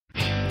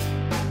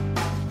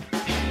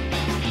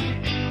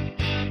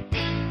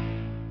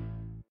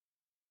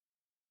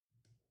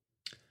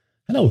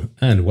Hello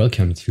and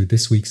welcome to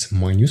this week's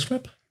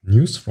myNewsWrap,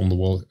 news from the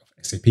world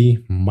of SAP,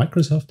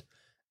 Microsoft,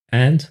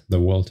 and the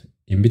world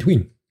in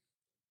between.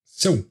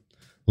 So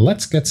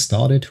let's get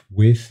started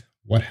with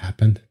what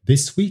happened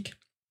this week.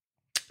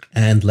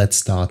 And let's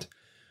start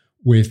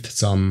with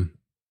some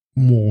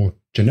more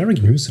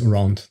generic news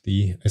around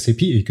the SAP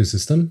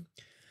ecosystem.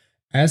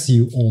 As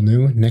you all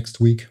know,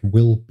 next week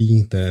will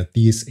be the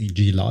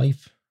DSAG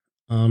Live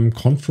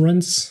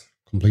conference,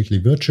 completely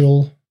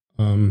virtual,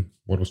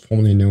 what was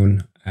formerly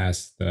known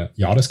as the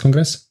Jahres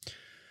Congress.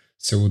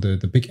 So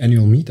the big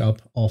annual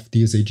meetup of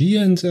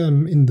DSAG, and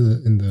in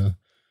the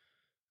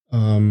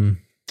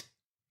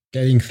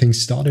getting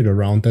things started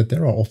around that,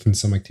 there are often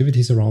some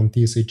activities around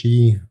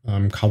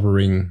DSAG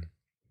covering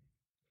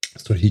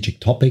strategic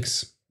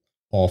topics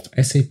of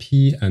SAP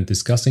and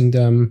discussing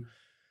them,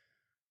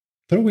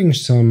 throwing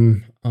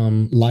some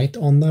light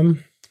on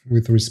them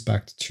with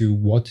respect to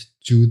what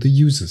do the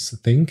users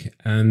think.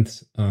 And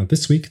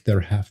this week there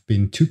have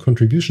been two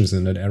contributions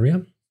in that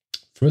area.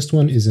 First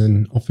one is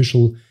an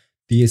official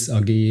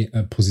DSAG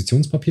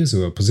Positionspapier,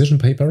 so a position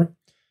paper,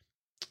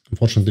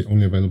 unfortunately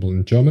only available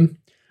in German,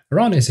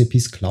 around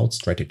SAP's cloud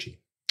strategy,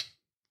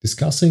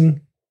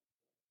 discussing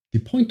the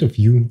point of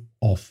view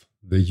of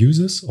the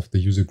users, of the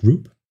user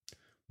group,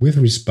 with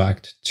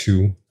respect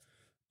to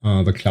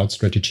the cloud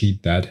strategy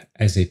that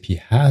SAP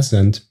has,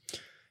 and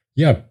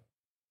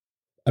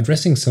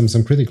addressing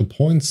some critical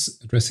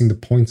points, addressing the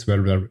points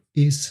where there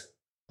is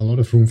a lot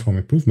of room for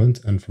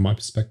improvement, and from my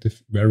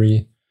perspective,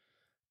 very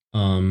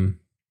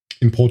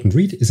important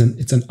read. It's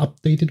an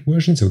updated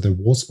version, so there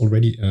was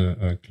already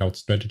a cloud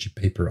strategy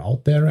paper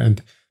out there, and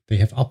they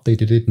have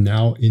updated it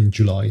now in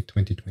July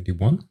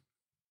 2021.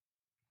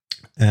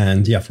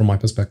 And from my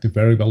perspective,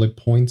 very valid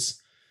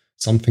points,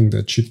 something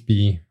that should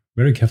be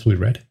very carefully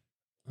read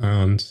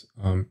and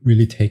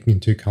really taken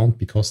into account,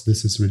 because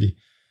this is really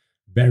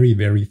very,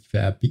 very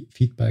fair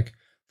feedback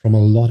from a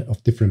lot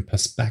of different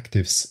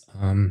perspectives,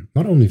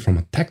 not only from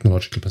a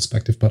technological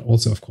perspective, but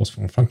also, of course,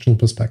 from a functional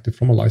perspective,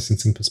 from a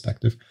licensing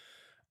perspective,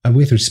 and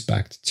with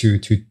respect to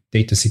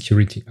data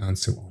security and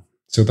so on.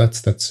 So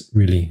that's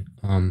really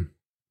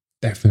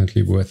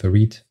definitely worth a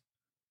read,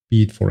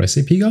 be it for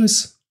SAP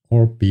guys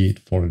or be it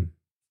for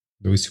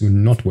those who are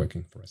not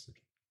working for SAP.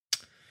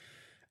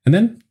 And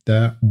then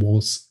there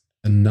was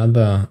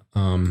another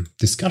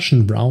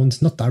discussion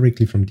round, not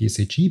directly from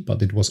DSAG,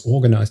 but it was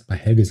organized by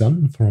Helge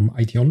Sanden from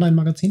IT Online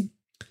magazine,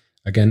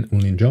 again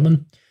only in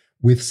German,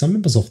 with some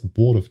members of the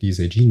board of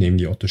DSAG,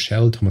 namely Otto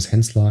Schell, Thomas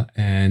Hensler,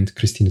 and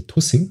Christine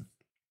Tussing,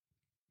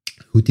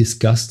 who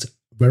discussed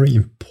very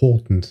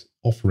important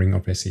offering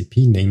of SAP,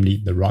 namely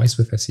the Rise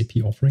with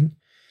SAP offering.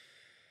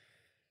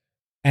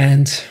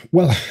 And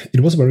well,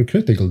 it was a very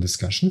critical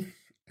discussion,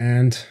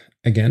 and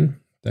again,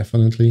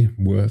 definitely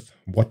worth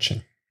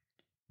watching.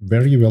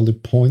 Very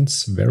valid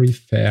points, very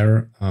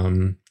fair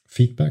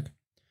feedback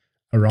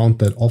around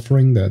that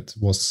offering that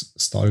was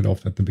started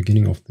off at the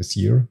beginning of this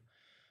year,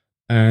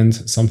 and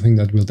something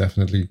that will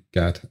definitely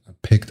get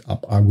picked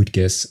up, I would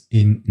guess,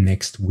 in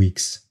next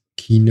week's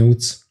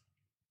keynotes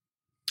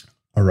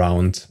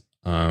around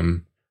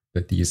the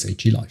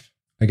DSAG Live.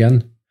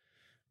 Again,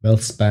 well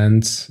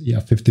spent,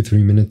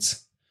 53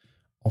 minutes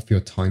of your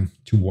time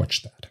to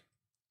watch that.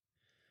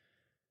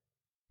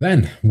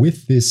 Then,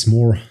 with this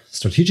more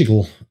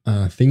strategical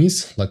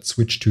thingies, let's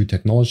switch to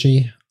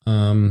technology.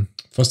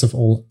 First of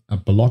all, a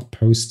blog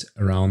post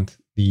around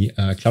the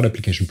cloud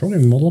application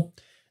programming model,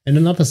 and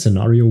another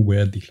scenario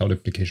where the cloud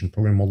application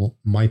programming model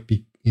might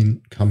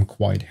come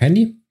quite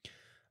handy.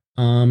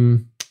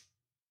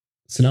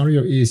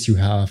 Scenario is you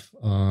have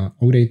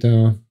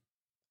OData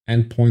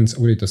endpoints,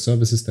 OData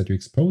services that you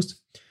exposed,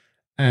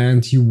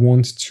 and you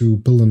want to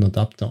build an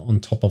adapter on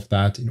top of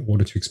that in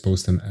order to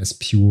expose them as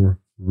pure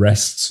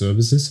REST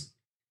services.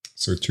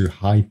 So to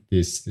hide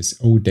this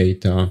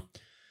OData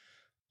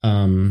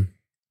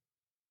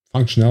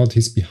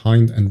functionalities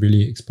behind and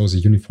really expose a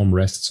uniform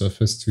REST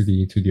surface to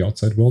the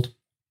outside world.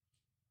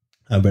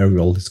 A very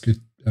well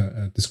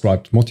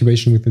described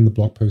motivation within the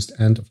blog post,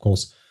 and of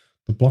course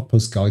the blog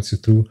post guides you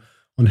through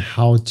on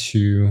how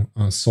to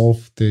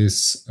solve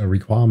this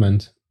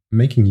requirement,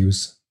 making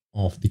use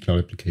of the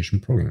cloud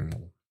application programming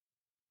model.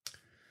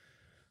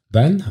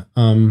 Then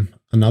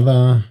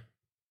another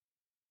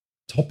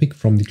topic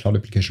from the cloud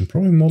application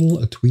programming model,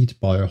 a tweet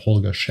by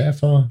Holger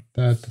Schäfer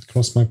that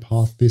crossed my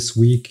path this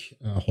week.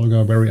 Holger,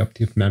 a very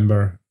active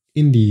member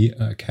in the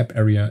CAP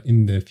area,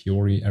 in the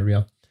Fiori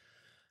area,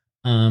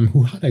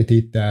 who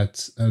highlighted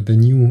that the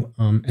new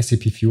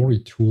SAP Fiori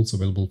tools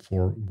available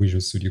for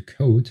Visual Studio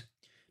Code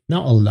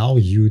now allow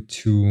you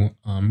to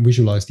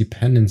visualize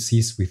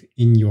dependencies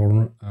within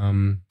your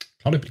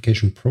cloud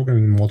application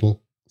programming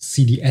model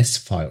CDS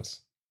files.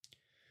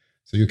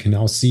 So you can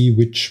now see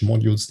which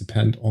modules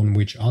depend on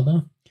which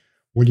other.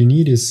 What you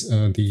need is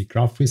the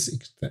GraphViz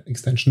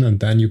extension, and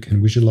then you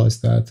can visualize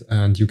that,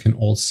 and you can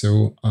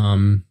also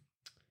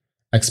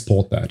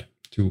export that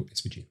to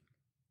SVG.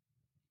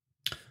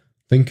 I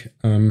think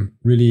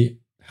really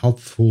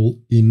helpful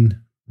in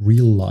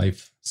real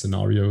life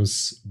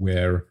scenarios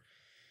where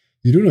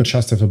you do not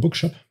just have a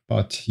bookshop,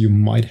 but you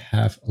might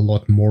have a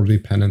lot more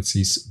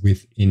dependencies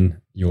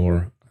within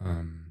your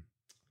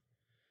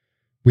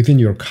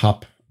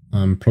CAP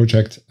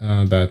project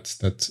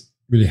that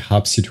really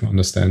helps you to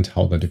understand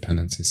how the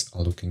dependencies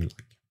are looking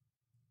like.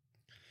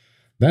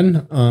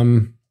 Then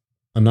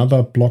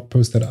another blog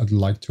post that I'd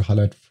like to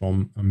highlight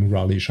from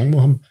Murali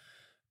Shangmoham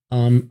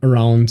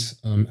around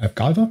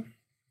AppGyver.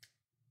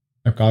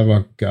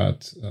 AppGyver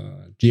got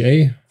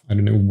GA. I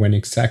don't know when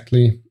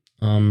exactly.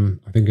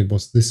 I think it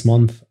was this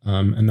month.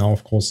 And now,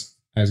 of course,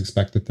 as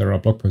expected, there are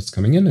blog posts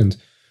coming in. And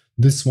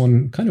this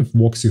one kind of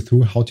walks you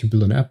through how to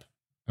build an app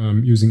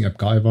using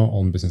AppGyver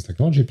on Business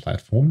Technology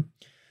Platform.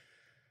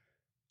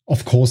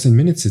 Of course, in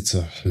minutes, it's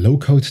a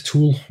low-code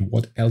tool.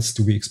 What else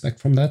do we expect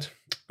from that?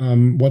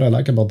 What I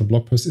like about the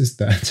blog post is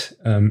that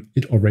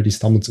it already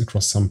stumbles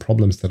across some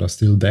problems that are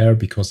still there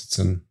because it's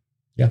an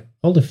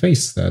older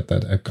phase that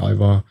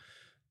AppGyver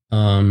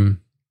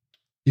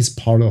is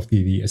part of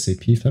the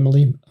SAP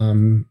family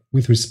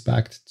with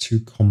respect to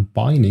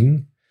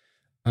combining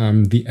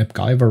the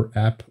AppGyver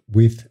app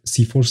with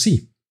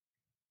C4C.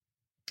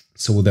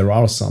 So there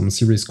are some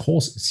serious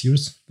cause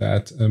issues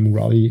that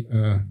Murali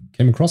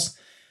came across.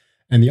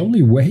 And the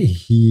only way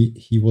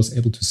he was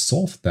able to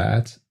solve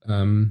that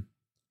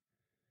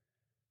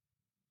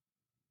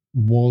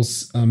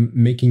was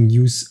making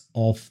use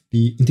of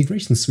the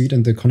integration suite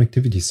and the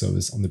connectivity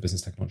service on the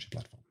Business Technology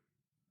Platform.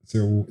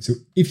 So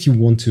if you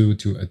want to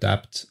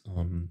adapt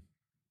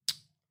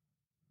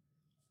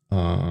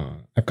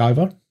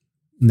AppGyver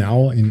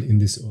now in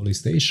this early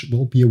stage,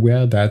 we'll be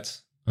aware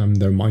that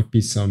there might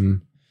be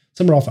some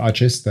rough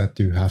edges that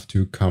you have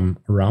to come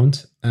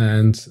around.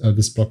 And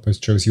this blog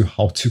post shows you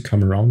how to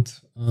come around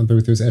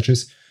those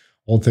edges.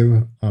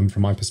 Although,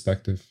 from my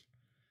perspective,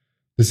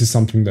 this is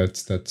something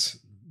that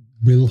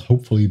will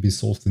hopefully be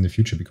solved in the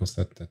future, because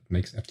that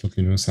makes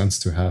absolutely no sense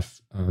to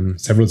have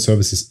several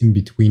services in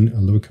between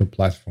a local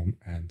platform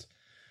and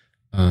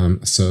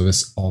a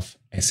service of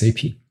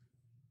SAP.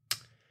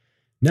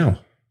 Now,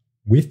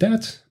 with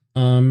that,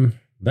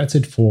 that's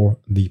it for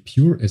the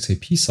pure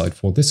SAP side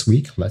for this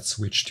week. Let's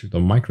switch to the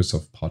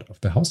Microsoft part of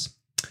the house.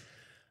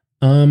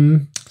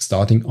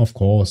 Starting, of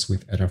course,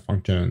 with Azure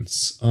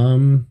Functions.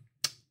 Will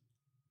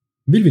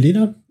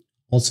Veleda,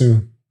 also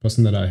a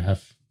person that I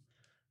have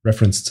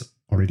referenced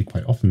already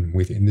quite often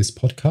within this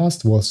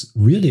podcast, was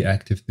really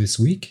active this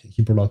week.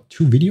 He brought out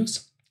 2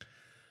 videos.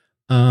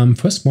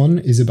 First one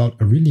is about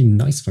a really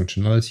nice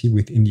functionality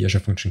within the Azure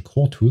Function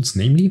Core tools.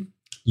 Namely,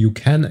 you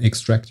can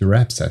extract your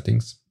app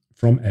settings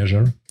from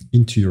Azure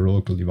into your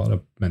local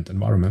development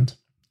environment,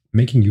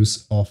 making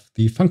use of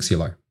the Func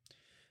CLI.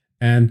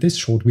 And this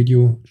short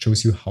video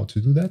shows you how to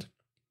do that.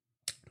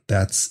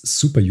 That's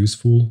super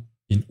useful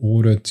in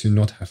order to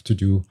not have to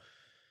do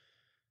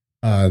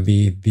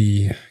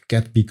the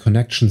get the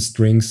connection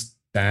strings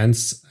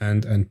dance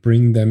and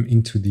bring them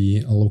into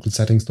the local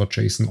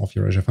settings.json of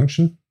your Azure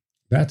function.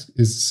 That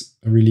is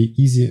a really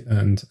easy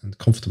and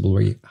comfortable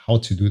way how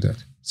to do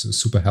that. So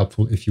super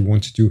helpful if you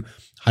want to do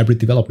hybrid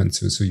development.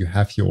 So you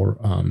have your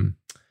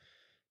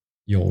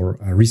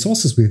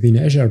resources within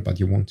Azure, but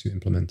you want to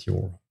implement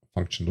your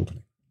function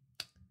locally.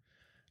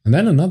 And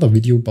then another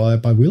video by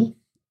Will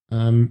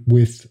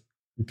with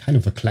kind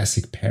of a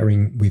classic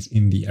pairing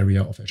within the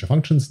area of Azure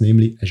Functions,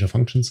 namely Azure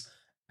Functions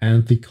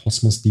and the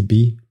Cosmos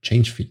DB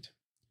change feed.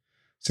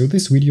 So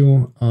this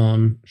video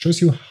shows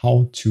you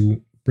how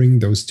to bring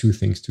those 2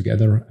 things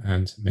together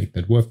and make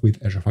that work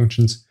with Azure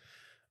Functions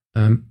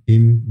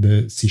in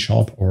the C#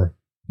 or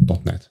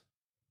 .NET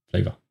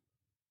flavor.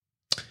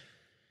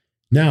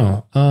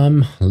 Now,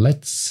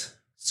 let's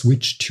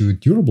switch to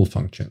durable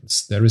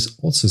functions. There is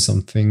also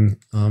something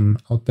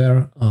out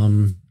there,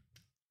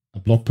 a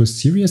blog post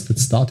series that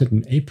started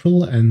in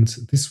April, and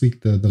this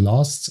week the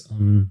last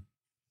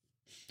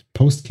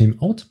post came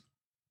out.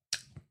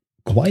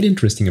 Quite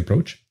interesting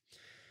approach.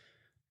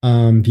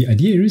 The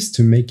idea is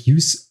to make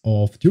use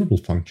of durable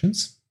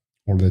functions,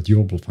 or the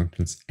durable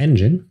functions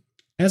engine,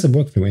 as a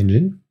workflow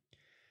engine,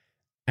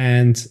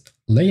 and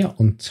layer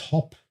on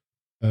top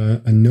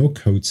a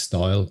no-code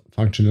style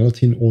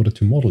functionality in order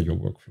to model your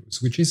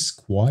workflows, which is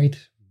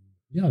quite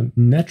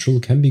natural,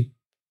 can be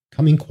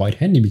coming quite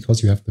handy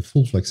because you have the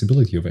full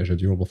flexibility of Azure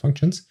Durable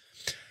Functions,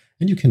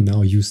 and you can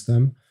now use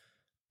them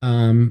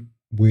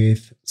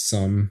with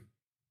some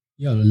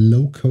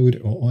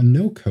low-code or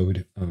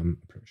no-code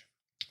approach.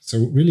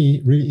 So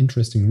really, really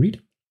interesting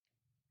read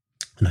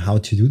on how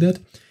to do that,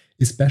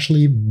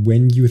 especially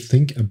when you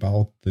think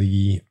about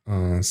the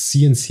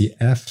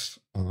CNCF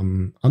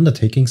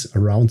undertakings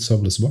around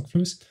serverless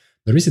workflows.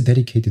 There is a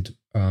dedicated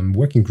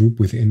working group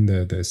within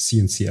the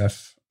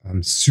CNCF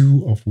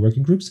zoo of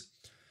working groups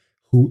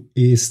who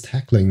is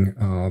tackling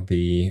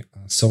the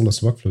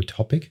serverless workflow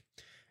topic.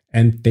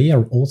 And they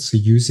are also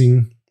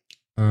using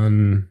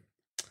a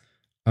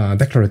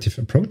declarative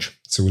approach,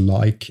 so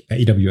like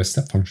AWS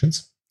step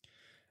functions.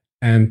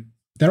 And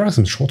there are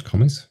some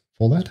shortcomings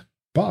for that.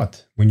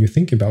 But when you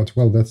think about,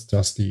 well, that's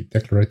just the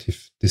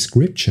declarative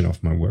description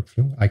of my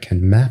workflow, I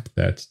can map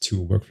that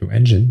to a workflow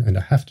engine, and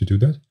I have to do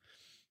that.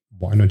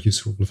 Why not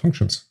use durable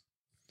functions?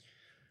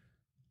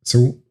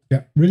 So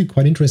yeah, really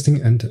quite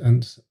interesting,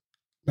 and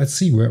let's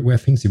see where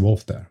things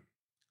evolve there.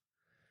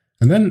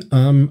 And then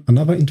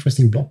another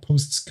interesting blog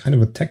post is kind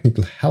of a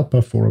technical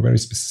helper for a very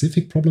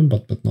specific problem,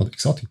 but not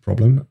exotic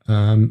problem,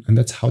 and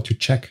that's how to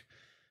check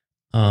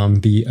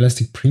the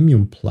Elastic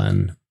Premium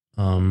Plan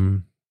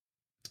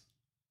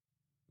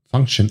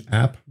function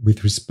app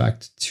with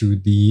respect to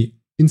the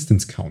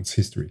instance counts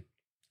history.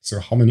 So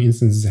how many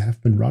instances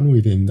have been run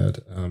within that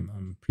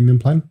premium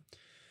plan,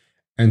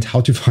 and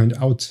how to find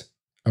out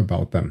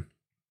about them.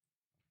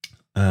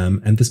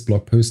 And this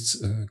blog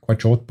post,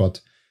 quite short,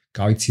 but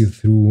guides you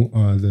through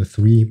the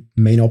three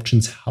main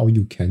options how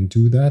you can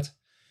do that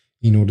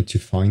in order to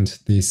find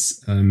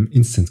this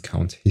instance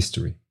count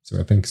history. So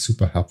I think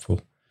super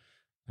helpful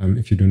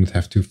if you don't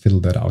have to fill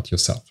that out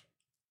yourself.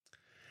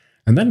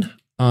 And then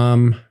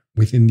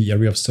within the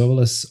area of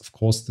serverless, of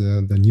course,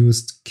 the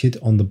newest kid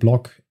on the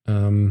block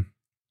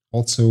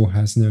also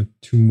has now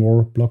 2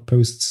 more blog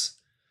posts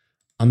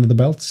under the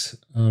belt.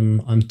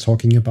 I'm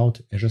talking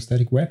about Azure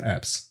Static Web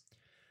Apps.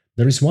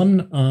 There is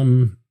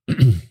one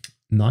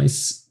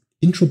nice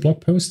intro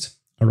blog post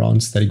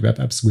around static web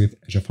apps with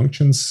Azure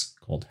Functions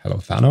called Hello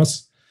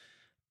Thanos,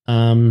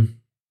 who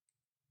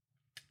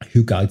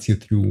guides you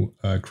through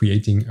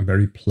creating a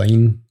very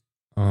plain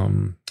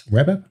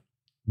web app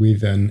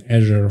with an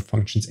Azure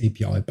Functions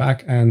API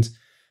backend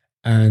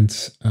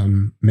and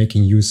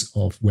making use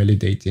of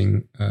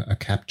validating a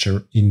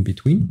capture in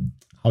between.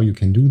 How you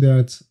can do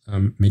that,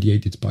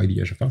 mediated by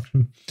the Azure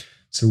Function.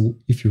 So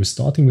if you're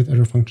starting with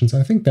Azure Functions,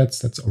 I think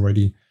that's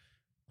already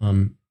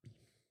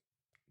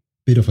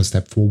bit of a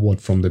step forward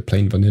from the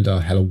plain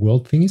vanilla Hello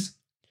World thingies.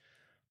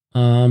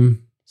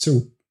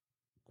 So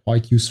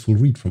quite useful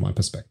read from my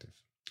perspective.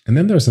 And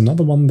then there's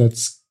another one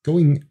that's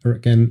going,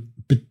 again,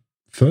 a bit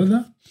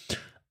further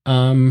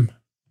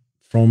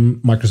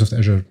from Microsoft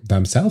Azure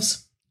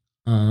themselves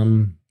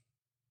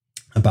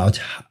about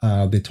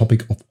the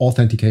topic of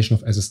authentication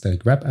of Azure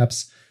Static Web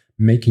Apps,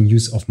 making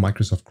use of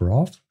Microsoft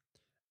Graph,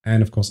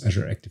 and of course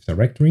Azure Active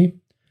Directory,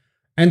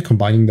 and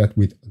combining that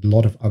with a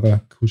lot of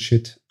other cool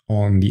shit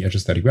on the Azure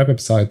Static Web App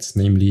sites,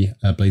 namely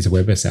Blazor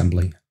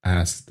WebAssembly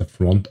as the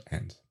front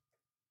end.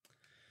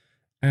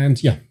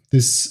 And yeah,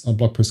 this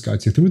blog post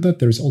guides you through that.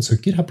 There is also a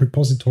GitHub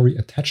repository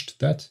attached to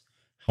that.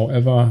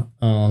 However,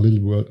 a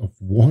little word of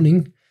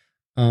warning,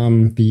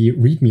 the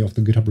README of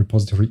the GitHub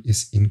repository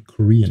is in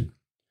Korean.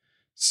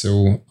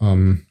 So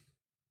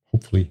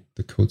hopefully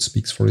the code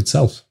speaks for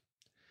itself.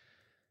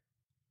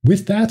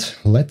 With that,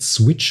 let's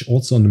switch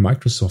also on the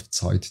Microsoft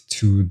side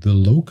to the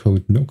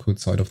low-code, no-code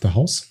side of the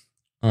house.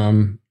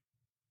 I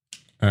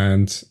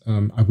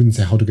wouldn't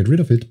say how to get rid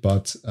of it,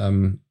 but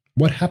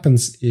what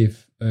happens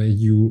if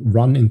you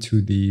run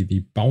into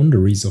the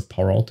boundaries of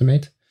Power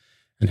Automate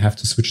and have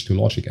to switch to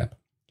Logic App?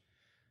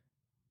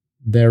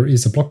 There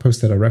is a blog post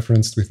that I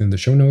referenced within the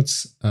show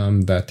notes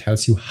that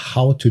tells you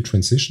how to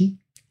transition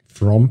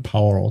from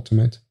Power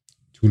Automate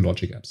to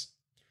Logic Apps.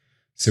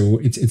 So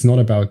it's not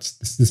about,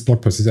 this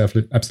blog post is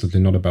absolutely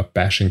not about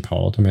bashing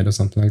Power Automate or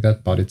something like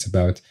that, but it's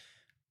about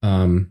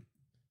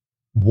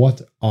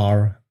what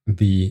are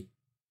the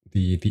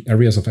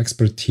areas of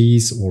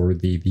expertise or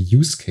the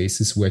use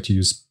cases where to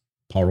use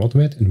Power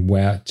Automate and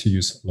where to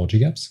use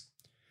Logic Apps.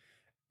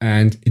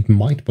 And it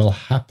might well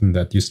happen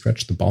that you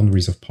stretch the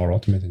boundaries of Power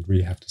Automate and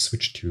really have to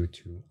switch to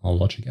our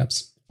Logic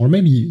Apps. Or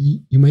maybe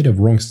you made a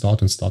wrong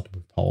start and started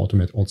with Power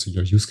Automate, also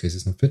your use case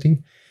is not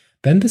fitting.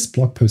 Then this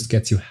blog post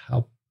gets you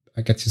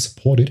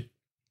supported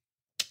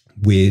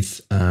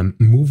with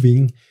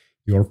moving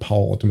your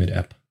Power Automate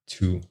app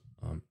to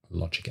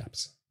Logic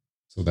Apps.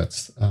 So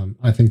that's,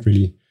 I think,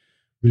 really,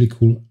 really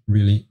cool,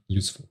 really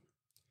useful.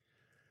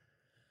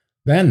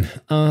 Then,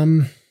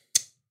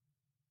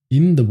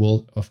 in the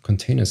world of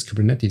containers,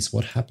 Kubernetes,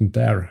 what happened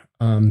there?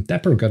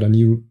 Dapper got a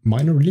new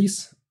minor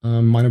release,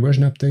 minor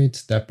version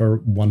update. Dapper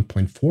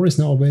 1.4 is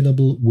now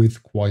available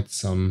with quite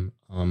some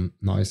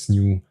nice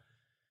new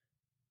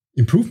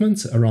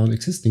improvements around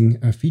existing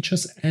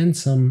features and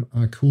some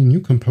cool new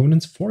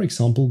components. For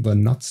example, the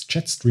Nuts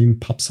Jetstream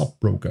PubSub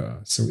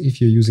broker. So if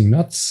you're using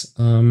Nuts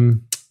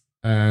and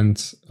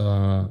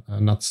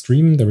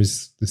NutsStream, there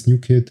is this new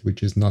kit,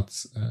 which is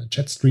Nuts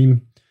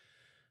Jetstream.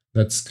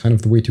 That's kind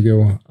of the way to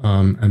go.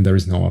 And there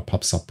is now a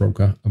PubSub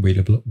broker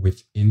available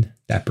within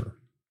Dapper.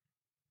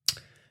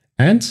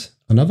 And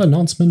another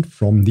announcement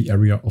from the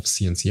area of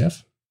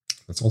CNCF.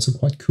 That's also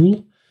quite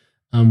cool.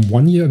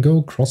 1 year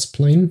ago,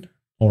 Crossplane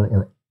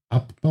or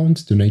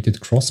Upbound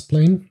donated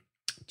Crossplane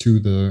to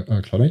the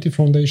Cloud Native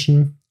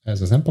Foundation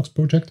as a sandbox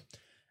project.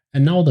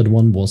 And now that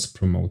one was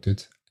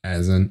promoted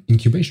as an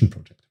incubation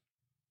project.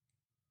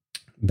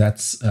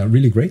 That's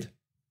really great.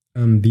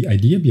 The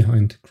idea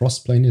behind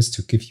Crossplane is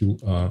to give you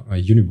a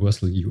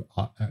universal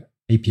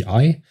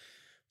API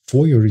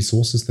for your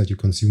resources that you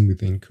consume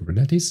within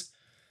Kubernetes.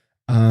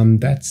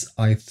 That's,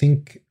 I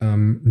think,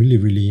 really,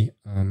 really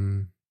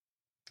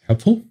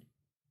helpful,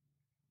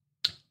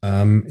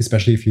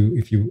 especially if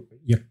you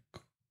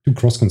do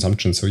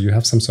cross-consumption. So you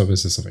have some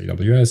services of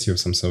AWS, you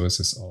have some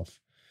services of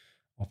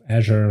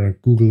Azure,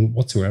 Google,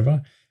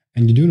 whatsoever,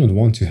 and you do not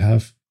want to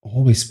have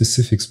always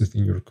specifics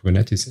within your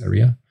Kubernetes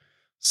area.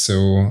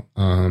 So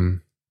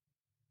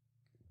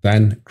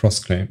then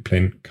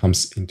cross-plane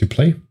comes into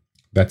play.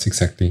 That's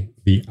exactly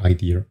the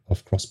idea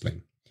of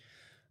cross-plane.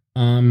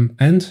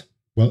 And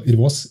well, it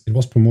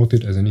was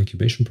promoted as an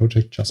incubation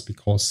project just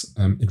because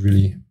it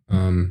really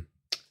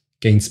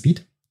gained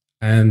speed,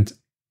 and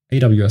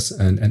AWS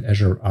and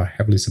Azure are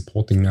heavily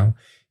supporting now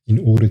in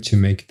order to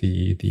make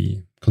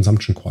the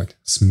consumption quite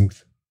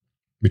smooth,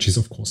 which is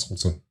of course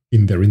also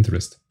in their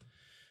interest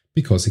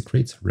because it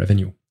creates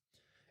revenue.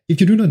 If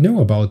you do not know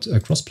about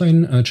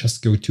Crossplane,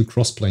 just go to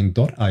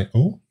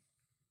crossplane.io,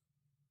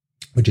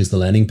 which is the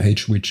landing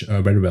page which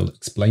very well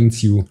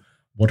explains you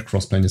what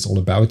Crossplane is all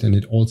about. And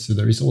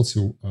there is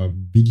also a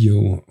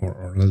video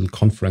or a little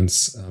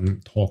conference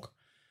talk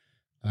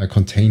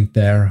contained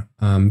there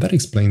that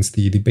explains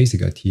the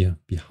basic idea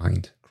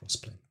behind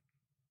Crossplane.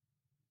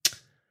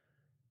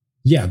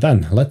 Yeah,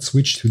 then let's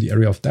switch to the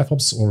area of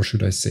DevOps, or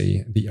should I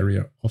say the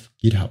area of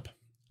GitHub.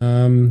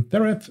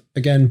 There have,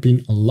 again,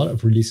 been a lot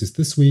of releases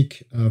this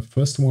week.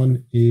 First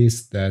one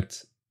is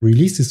that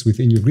releases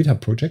within your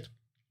GitHub project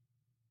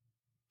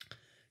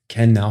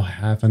can now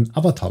have an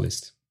avatar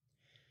list.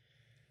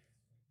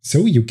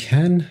 So you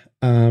can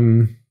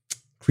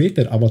create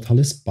that avatar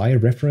list by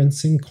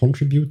referencing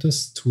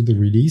contributors to the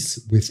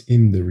release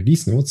within the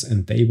release notes,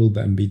 and they will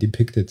then be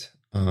depicted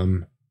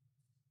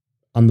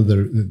under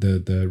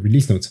the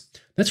release notes.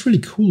 That's really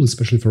cool,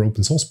 especially for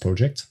open source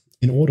projects,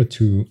 in order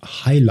to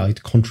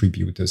highlight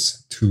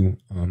contributors to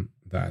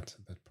that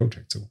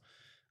project. So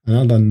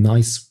another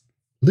nice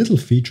little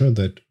feature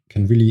that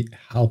can really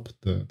help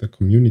the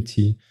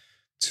community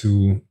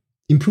to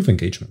improve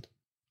engagement.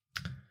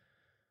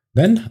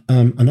 Then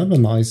another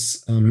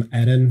nice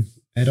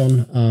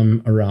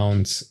add-on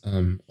around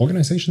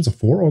organizations, or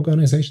for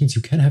organizations.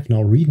 You can have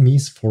now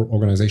READMEs for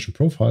organization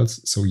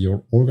profiles. So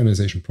your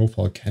organization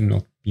profile can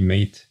now be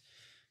made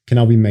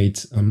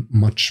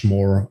much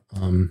more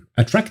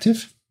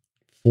attractive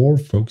for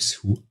folks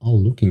who are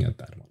looking at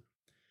that one.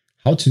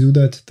 How to do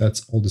that,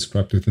 that's all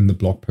described within the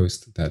blog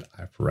post that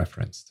I've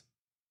referenced.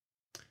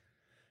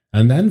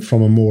 And then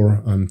from a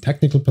more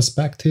technical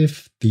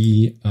perspective,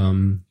 the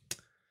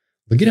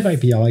GitHub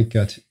API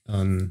got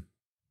an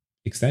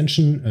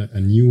extension,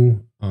 a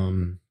new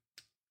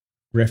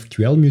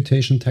GraphQL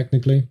mutation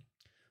technically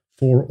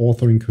for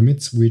authoring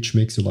commits, which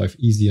makes your life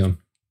easier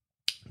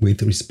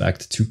with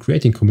respect to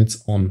creating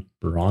commits on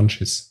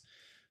branches.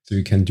 So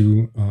you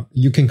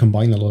can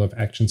combine a lot of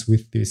actions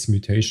with this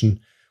mutation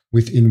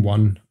within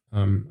one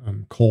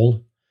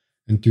call,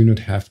 and do not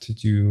have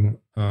to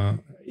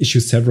issue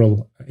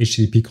several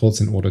HTTP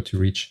calls in order to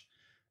reach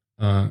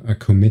a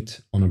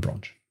commit on a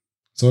branch.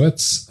 So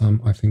that's,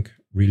 I think,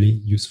 really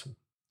useful.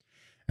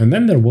 And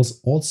then there was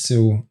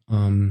also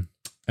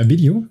a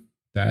video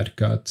that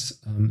got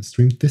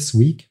streamed this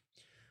week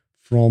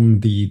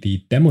from the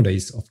demo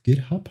days of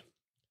GitHub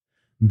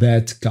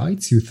that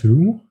guides you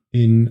through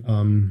in,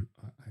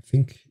 I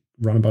think,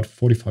 around about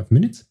 45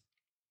 minutes.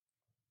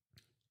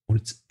 Or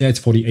it's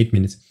 48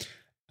 minutes.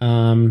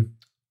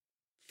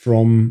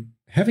 From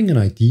having an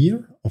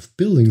idea of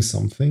building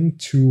something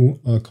to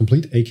a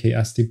complete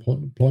AKS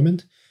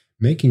deployment,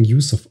 making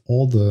use of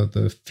all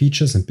the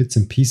features and bits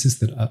and pieces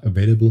that are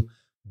available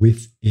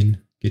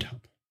within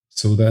GitHub.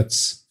 So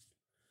that's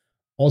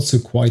also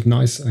quite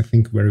nice. I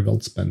think very well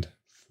spent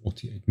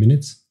 48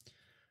 minutes.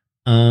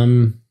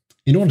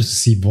 In order to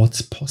see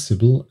what's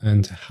possible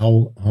and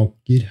how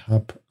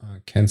GitHub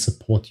can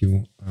support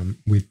you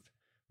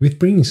with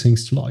bringing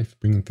things to life,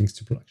 bringing things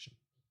to production.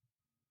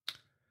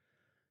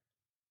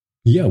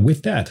 Yeah,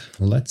 with that,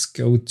 let's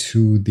go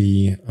to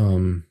the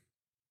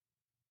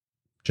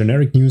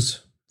generic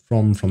news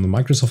from the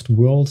Microsoft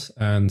world.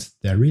 And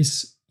there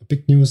is a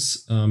big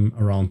news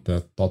around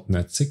the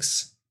 .NET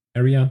 6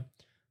 area.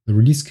 The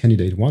release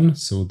candidate 1,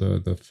 so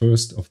the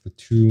first of the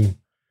two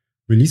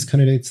release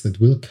candidates that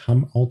will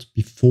come out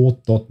before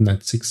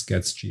 .NET 6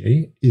 gets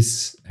GA,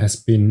 has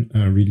been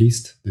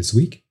released this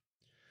week.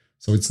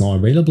 So it's now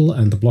available,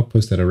 and the blog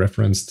post that I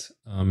referenced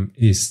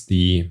is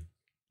the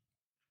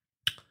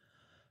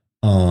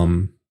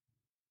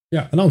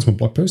announcement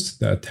blog post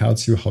that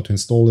tells you how to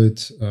install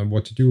it,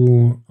 what to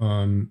do,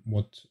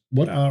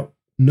 what are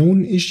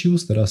known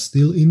issues that are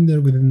still in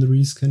there within the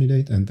release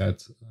candidate and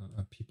that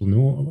people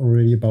know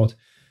already about,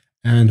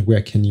 and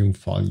where can you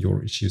file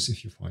your issues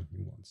if you find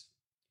new ones.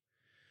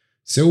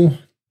 So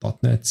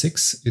 .NET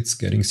 6, it's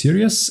getting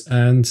serious.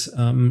 And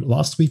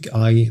last week,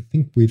 I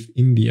think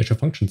within the Azure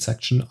Functions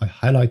section, I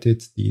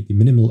highlighted the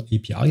minimal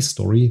API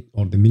story,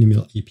 or the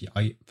minimal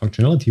API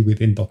functionality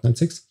within .NET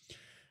 6.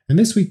 And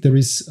this week there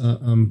is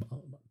a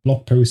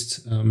blog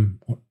post, no,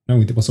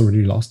 it was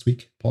already last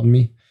week, pardon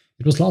me.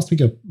 It was last week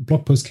a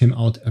blog post came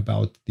out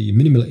about the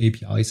minimal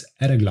APIs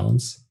at a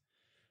glance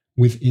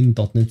within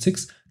 .NET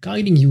 6,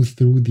 guiding you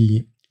through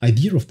the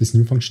idea of this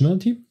new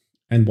functionality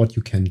and what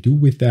you can do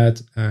with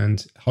that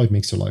and how it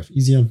makes your life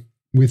easier,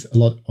 with a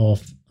lot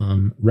of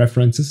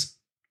references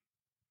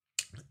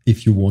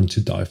if you want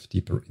to dive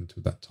deeper into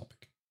that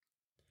topic.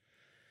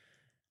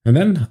 And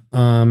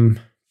then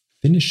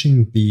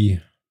finishing the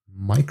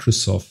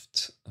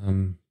Microsoft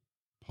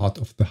part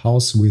of the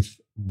house with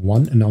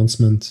one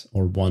announcement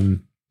or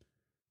one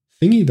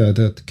thingy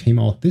that came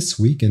out this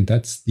week, and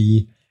that's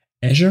the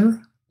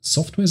Azure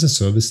Software as a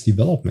Service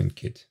Development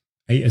Kit,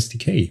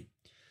 ASDK,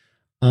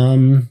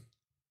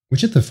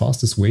 which is the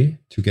fastest way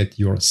to get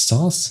your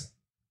SaaS,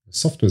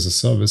 Software as a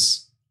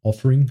Service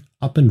offering,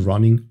 up and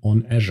running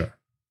on Azure.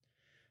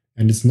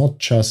 And it's not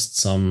just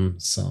some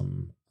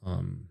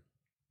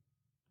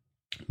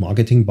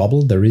marketing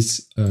bubble. There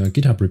is a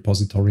GitHub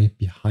repository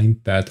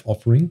behind that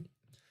offering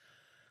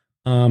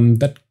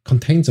that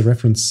contains a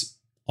reference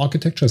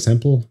architecture,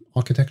 sample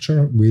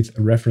architecture with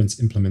a reference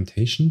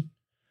implementation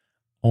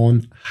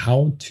on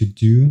how to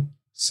do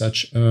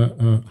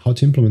how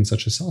to implement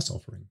such a SaaS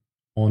offering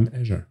on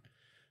Azure.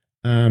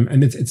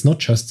 And it's not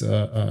just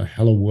a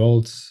hello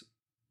world,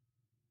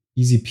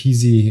 easy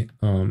peasy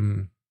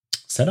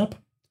setup.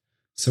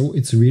 So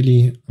it's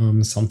really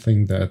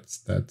something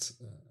that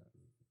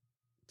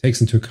takes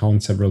into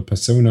account several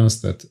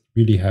personas, that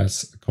really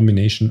has a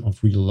combination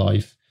of real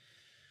life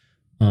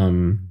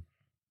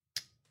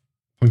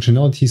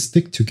functionalities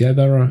stick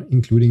together,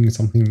 including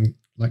something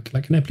like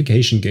an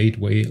application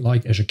gateway,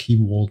 like Azure Key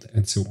Vault,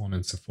 and so on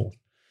and so forth.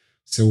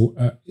 So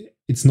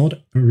it's not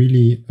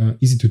really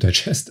easy to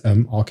digest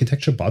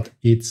architecture, but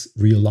it's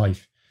real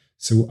life.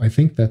 So I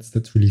think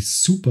that's really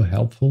super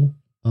helpful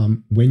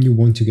when you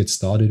want to get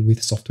started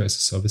with software as a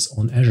service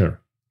on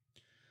Azure.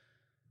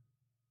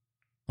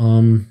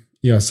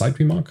 Yeah, side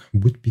remark,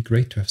 would be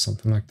great to have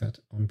something like that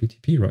on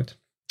BTP, right?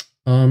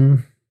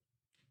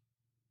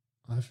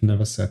 I've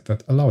never said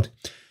that aloud.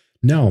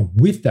 Now,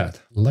 with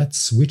that, let's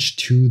switch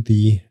to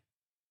the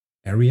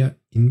area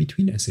in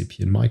between SAP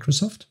and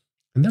Microsoft.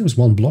 And there was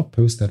one blog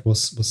post that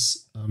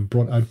was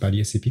brought out by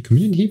the SAP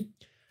community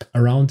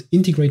around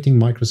integrating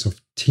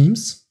Microsoft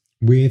Teams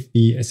with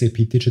the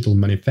SAP Digital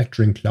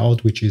Manufacturing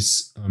Cloud, which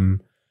is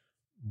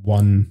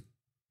one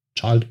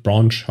child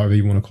branch, however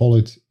you want to call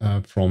it,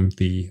 from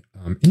the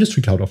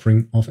industry cloud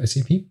offering of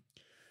SAP.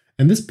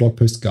 And this blog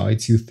post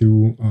guides you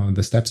through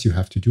the steps you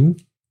have to do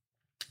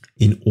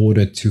in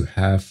order to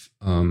have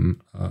a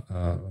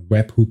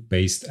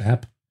webhook-based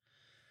app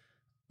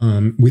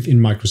within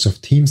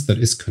Microsoft Teams that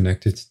is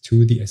connected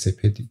to the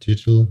SAP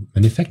Digital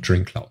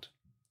Manufacturing Cloud.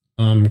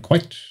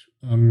 Quite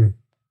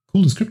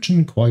cool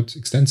description, quite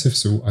extensive,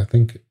 so I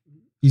think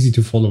easy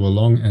to follow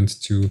along and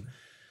to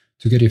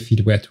get your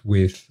feet wet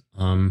with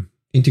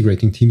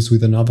integrating Teams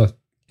with another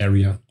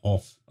area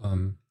of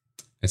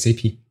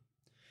SAP.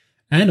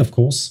 And of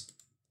course,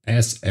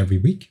 as every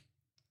week,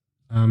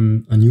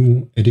 a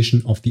new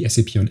edition of the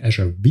SAP on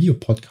Azure video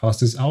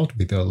podcast is out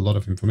with a lot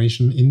of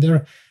information in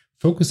there,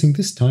 focusing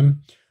this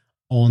time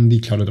on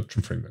the Cloud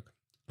Adoption Framework.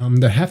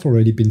 There have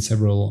already been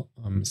several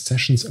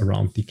sessions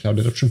around the Cloud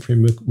Adoption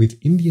Framework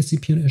within the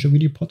SAP on Azure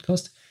video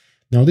podcast.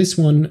 Now this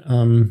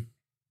one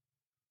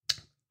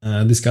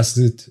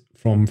discusses it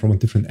from a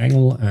different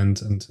angle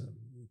and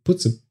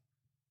puts a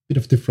bit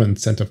of different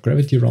center of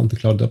gravity around the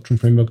Cloud Adoption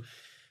Framework,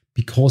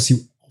 because you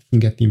often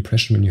get the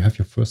impression when you have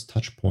your first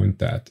touch point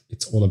that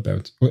it's all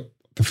about,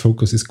 the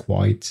focus is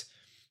quite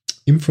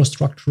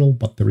infrastructural,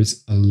 but there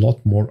is a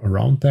lot more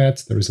around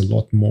that. There is a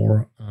lot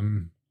more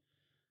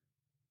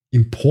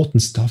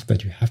important stuff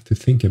that you have to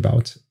think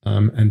about,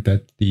 and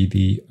that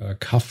the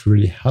CAF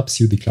really helps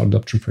you, the Cloud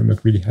Adoption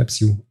Framework really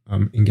helps you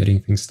in getting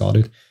things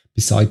started,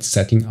 besides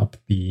setting up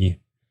the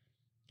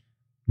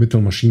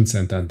virtual machines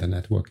and the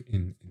network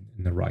in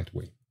the right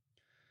way.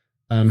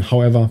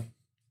 However,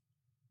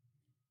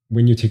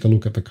 when you take a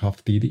look at the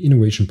CAF, the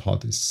innovation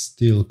part is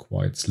still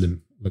quite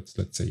slim, let's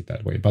say it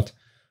that way. But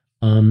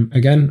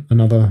again,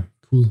 another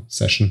cool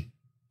session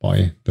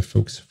by the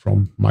folks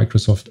from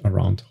Microsoft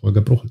around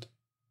Holger Bruchelt.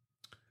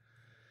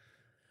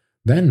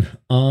 Then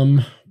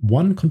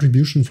one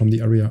contribution from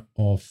the area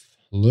of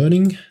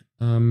learning,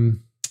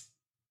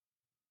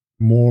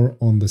 more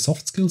on the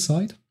soft skill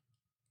side.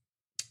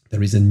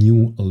 There is a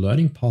new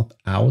learning path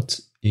out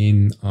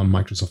in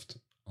Microsoft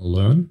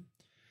Learn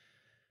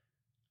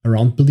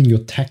around building your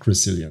tech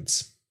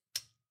resilience.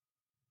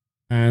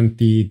 And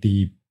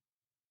the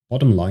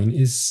bottom line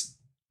is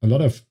a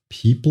lot of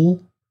people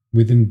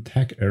within the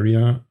tech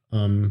area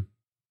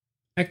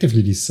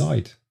actively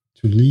decide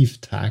to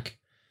leave tech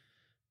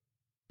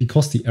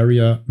because the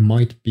area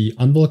might be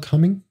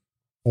unwelcoming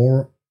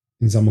or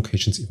in some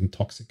occasions even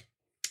toxic.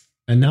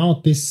 And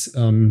now this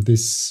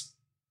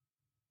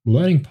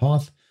learning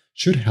path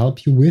should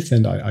help you with,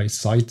 and I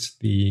cite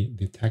the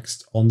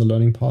text on the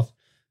learning path,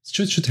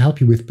 should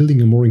help you with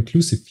building a more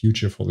inclusive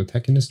future for the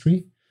tech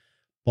industry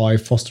by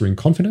fostering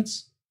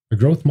confidence, a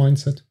growth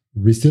mindset,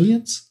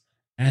 resilience,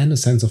 and a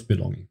sense of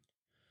belonging.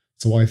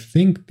 So I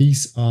think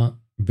these are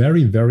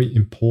very, very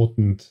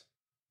important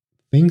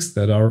things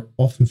that are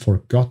often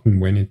forgotten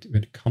when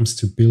it comes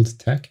to build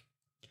tech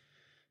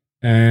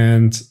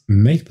and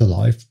make the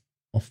life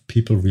of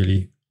people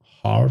really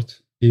hard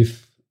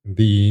if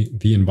the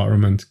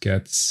environment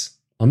gets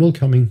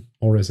unwelcoming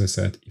or, as I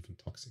said, even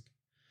toxic.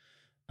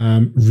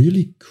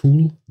 Really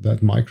cool that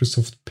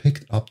Microsoft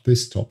picked up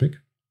this topic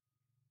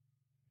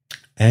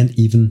and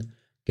even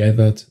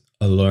gathered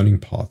a learning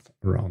path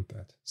around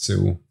that.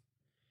 So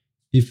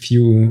if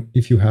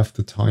you have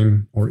the time,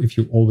 or if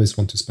you always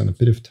want to spend a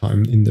bit of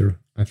time in there,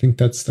 I think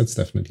that's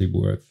definitely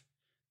worth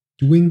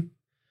doing.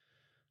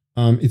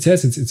 It says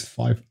it's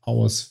 5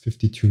 hours,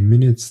 52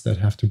 minutes that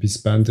have to be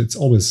spent. It's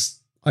always,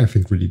 I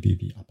think, really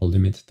the upper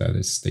limit that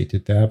is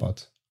stated there,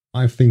 but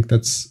I think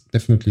that's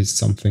definitely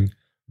something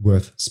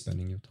worth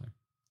spending your time.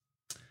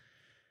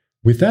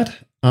 With that,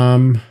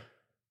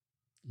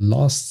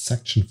 last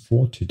section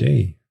for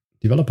today,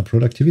 developer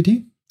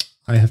productivity.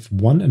 I have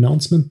one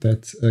announcement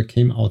that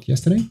came out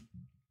yesterday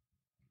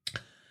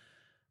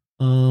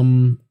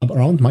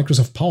around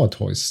Microsoft Power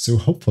Toys. So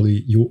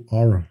hopefully you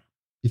are,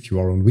 if you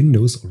are on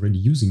Windows, already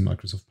using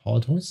Microsoft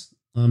Power Toys,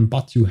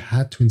 but you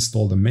had to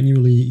install them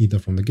manually, either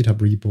from the GitHub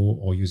repo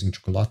or using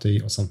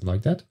Chocolate or something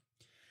like that.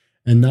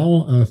 And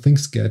now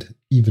things get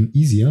even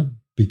easier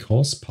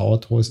because Power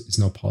Toys is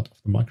now part of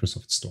the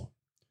Microsoft Store.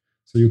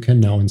 So you can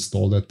now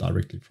install that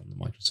directly from the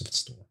Microsoft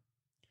Store.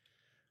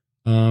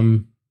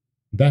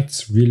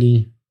 That's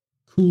really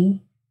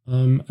cool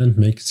and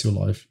makes your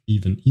life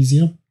even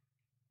easier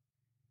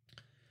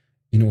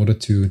in order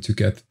to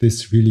get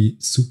this really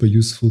super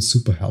useful,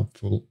 super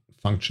helpful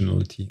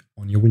functionality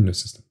on your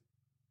Windows system.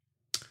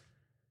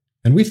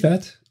 And with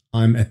that,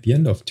 I'm at the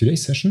end of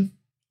today's session.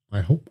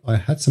 I hope I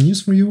had some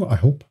news for you. I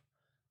hope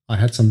I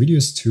had some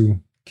videos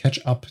to catch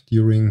up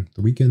during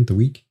the weekend, the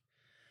week.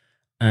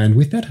 And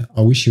with that,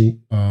 I wish you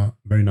a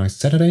very nice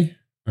Saturday,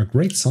 a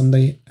great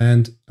Sunday,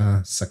 and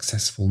a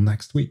successful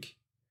next week.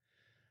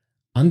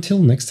 Until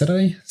next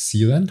Saturday, see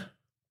you then.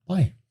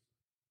 Bye.